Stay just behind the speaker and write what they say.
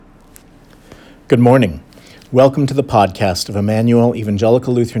Good morning. Welcome to the podcast of Emmanuel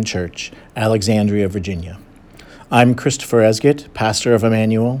Evangelical Lutheran Church, Alexandria, Virginia. I'm Christopher Esgett, pastor of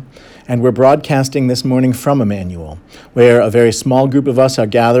Emmanuel, and we're broadcasting this morning from Emmanuel, where a very small group of us are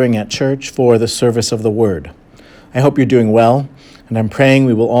gathering at church for the service of the Word. I hope you're doing well, and I'm praying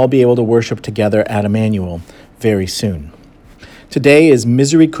we will all be able to worship together at Emmanuel very soon. Today is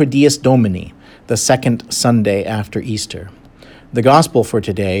Misericordias Domini, the second Sunday after Easter. The Gospel for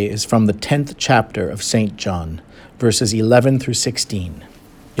today is from the 10th chapter of St. John, verses 11 through 16.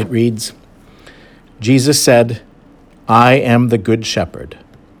 It reads, Jesus said, I am the good shepherd.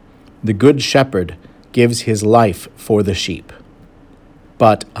 The good shepherd gives his life for the sheep.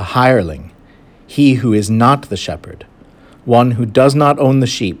 But a hireling, he who is not the shepherd, one who does not own the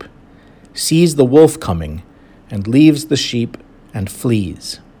sheep, sees the wolf coming and leaves the sheep and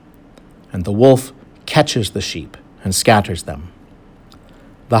flees. And the wolf catches the sheep and scatters them.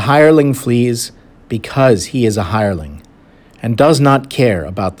 The hireling flees because he is a hireling and does not care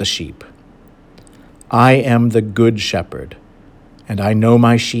about the sheep. I am the good shepherd, and I know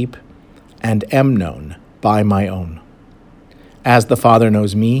my sheep and am known by my own. As the Father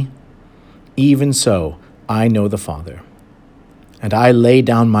knows me, even so I know the Father, and I lay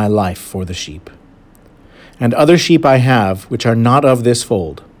down my life for the sheep. And other sheep I have which are not of this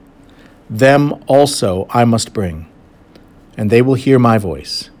fold. Them also I must bring, and they will hear my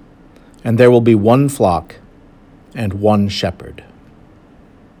voice, and there will be one flock and one shepherd.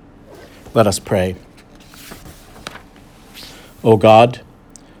 Let us pray. O God,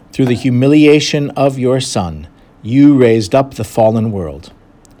 through the humiliation of your Son, you raised up the fallen world.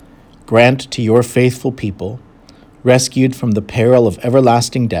 Grant to your faithful people, rescued from the peril of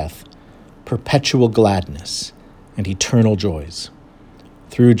everlasting death, perpetual gladness and eternal joys.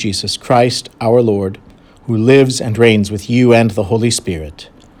 Through Jesus Christ, our Lord, who lives and reigns with you and the Holy Spirit,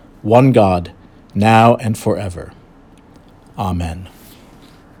 one God, now and forever. Amen.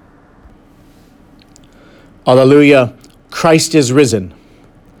 Alleluia, Christ is risen.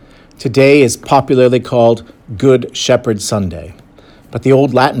 Today is popularly called Good Shepherd Sunday, but the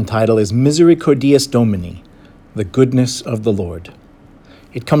old Latin title is Misericordias Domini, the goodness of the Lord.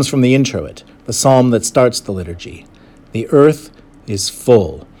 It comes from the introit, the psalm that starts the liturgy. The earth is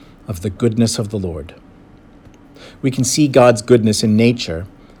full of the goodness of the Lord. We can see God's goodness in nature,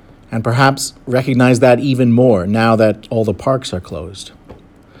 and perhaps recognize that even more now that all the parks are closed.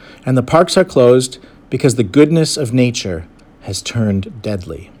 And the parks are closed because the goodness of nature has turned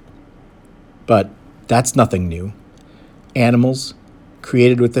deadly. But that's nothing new. Animals,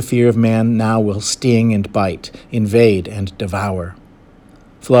 created with the fear of man, now will sting and bite, invade and devour.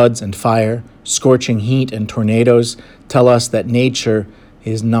 Floods and fire, scorching heat and tornadoes tell us that nature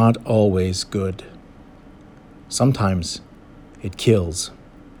is not always good. Sometimes it kills.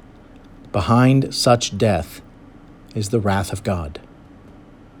 Behind such death is the wrath of God.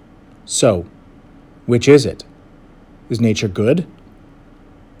 So, which is it? Is nature good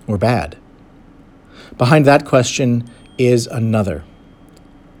or bad? Behind that question is another.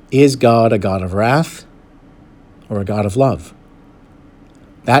 Is God a God of wrath or a God of love?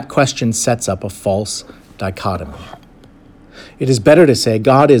 That question sets up a false dichotomy. It is better to say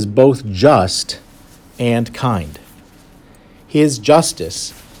God is both just and kind. His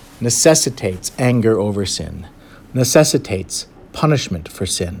justice necessitates anger over sin, necessitates punishment for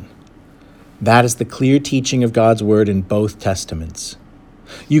sin. That is the clear teaching of God's word in both testaments.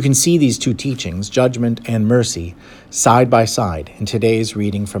 You can see these two teachings, judgment and mercy, side by side in today's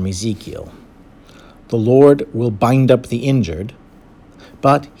reading from Ezekiel. The Lord will bind up the injured,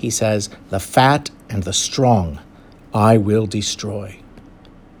 but, he says, the fat and the strong I will destroy.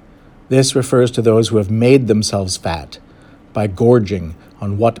 This refers to those who have made themselves fat by gorging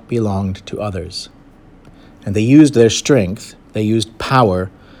on what belonged to others. And they used their strength, they used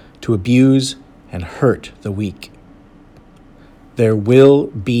power to abuse and hurt the weak. There will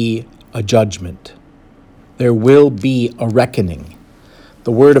be a judgment. There will be a reckoning.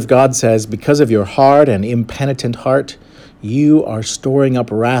 The Word of God says, because of your hard and impenitent heart, you are storing up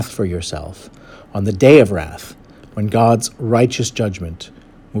wrath for yourself on the day of wrath, when God's righteous judgment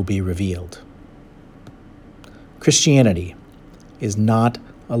will be revealed. Christianity is not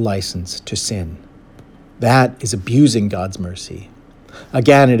a license to sin. That is abusing God's mercy.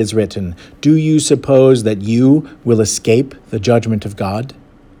 Again, it is written, do you suppose that you will escape the judgment of God?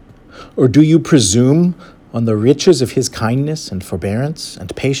 Or do you presume on the riches of his kindness and forbearance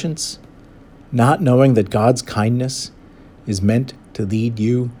and patience, not knowing that God's kindness is meant to lead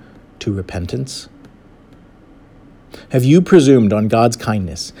you to repentance? Have you presumed on God's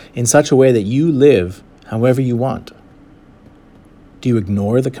kindness in such a way that you live however you want? Do you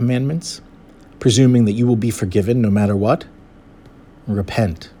ignore the commandments? presuming that you will be forgiven no matter what?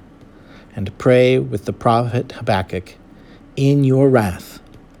 Repent and pray with the prophet Habakkuk, in your wrath,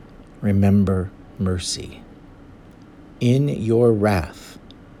 remember mercy. In your wrath,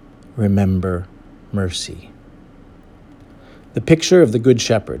 remember mercy. The picture of the Good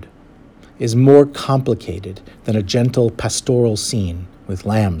Shepherd is more complicated than a gentle pastoral scene with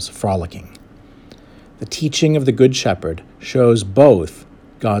lambs frolicking. The teaching of the Good Shepherd shows both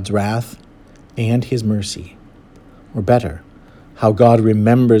God's wrath and his mercy, or better, how God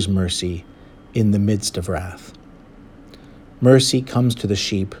remembers mercy in the midst of wrath. Mercy comes to the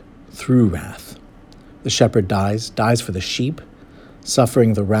sheep through wrath. The shepherd dies for the sheep,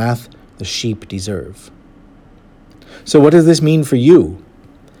 suffering the wrath the sheep deserve. So what does this mean for you?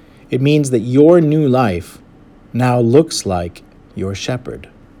 It means that your new life now looks like your shepherd.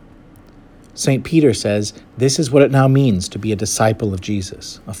 St. Peter says this is what it now means to be a disciple of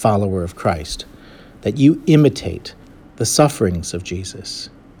Jesus, a follower of Christ, that you imitate the sufferings of Jesus,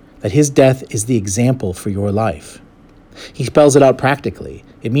 that his death is the example for your life. He spells it out practically.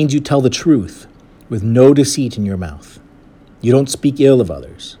 It means you tell the truth with no deceit in your mouth. You don't speak ill of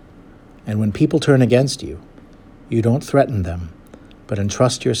others. And when people turn against you, you don't threaten them, but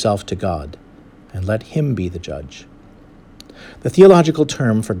entrust yourself to God and let him be the judge. The theological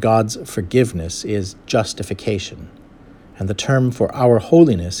term for God's forgiveness is justification, and the term for our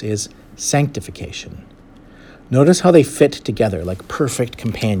holiness is sanctification. Notice how they fit together like perfect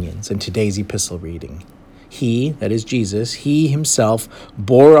companions in today's epistle reading. He, that is Jesus, he himself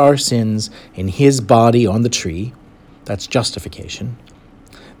bore our sins in his body on the tree, that's justification,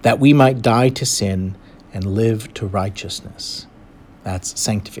 that we might die to sin and live to righteousness, that's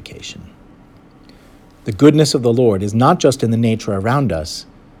sanctification. The goodness of the Lord is not just in the nature around us,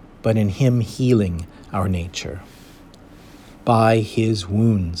 but in him healing our nature. By his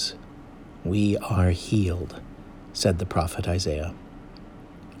wounds we are healed, said the prophet Isaiah.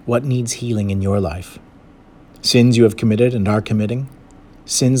 What needs healing in your life? Sins you have committed and are committing?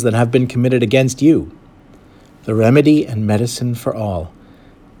 Sins that have been committed against you? The remedy and medicine for all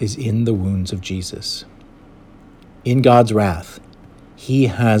is in the wounds of Jesus. In God's wrath, he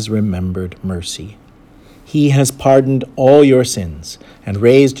has remembered mercy. He has pardoned all your sins and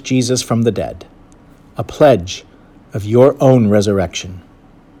raised Jesus from the dead, a pledge of your own resurrection.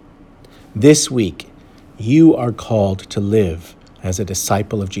 This week, you are called to live as a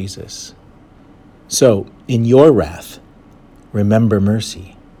disciple of Jesus. So, in your wrath, remember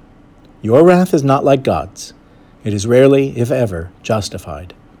mercy. Your wrath is not like God's. It is rarely, if ever,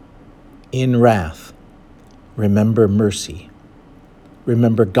 justified. In wrath, remember mercy.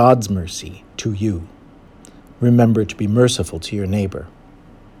 Remember God's mercy to you. Remember to be merciful to your neighbor.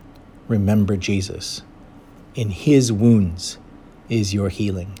 Remember Jesus. In his wounds is your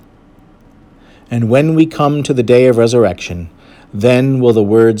healing. And when we come to the day of resurrection, then will the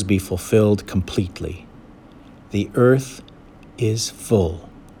words be fulfilled completely. The earth is full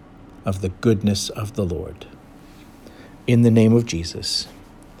of the goodness of the Lord. In the name of Jesus,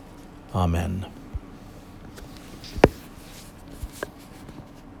 amen.